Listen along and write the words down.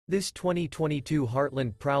This 2022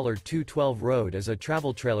 Heartland Prowler 212 Road is a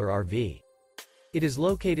travel trailer RV. It is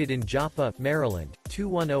located in Joppa, Maryland,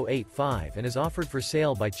 21085 and is offered for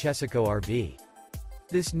sale by Chesaco RV.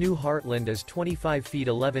 This new Heartland is 25 feet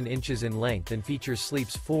 11 inches in length and features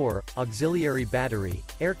sleeps 4, auxiliary battery,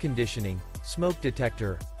 air conditioning, smoke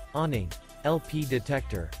detector, awning, LP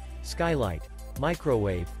detector, skylight,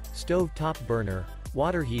 microwave, stove top burner,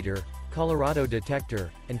 water heater, Colorado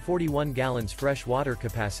detector, and 41 gallons fresh water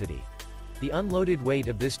capacity. The unloaded weight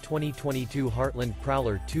of this 2022 Heartland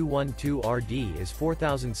Prowler 212RD is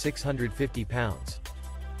 4,650 pounds.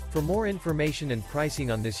 For more information and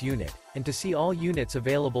pricing on this unit, and to see all units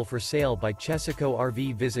available for sale by Chesaco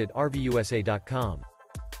RV, visit RVUSA.com.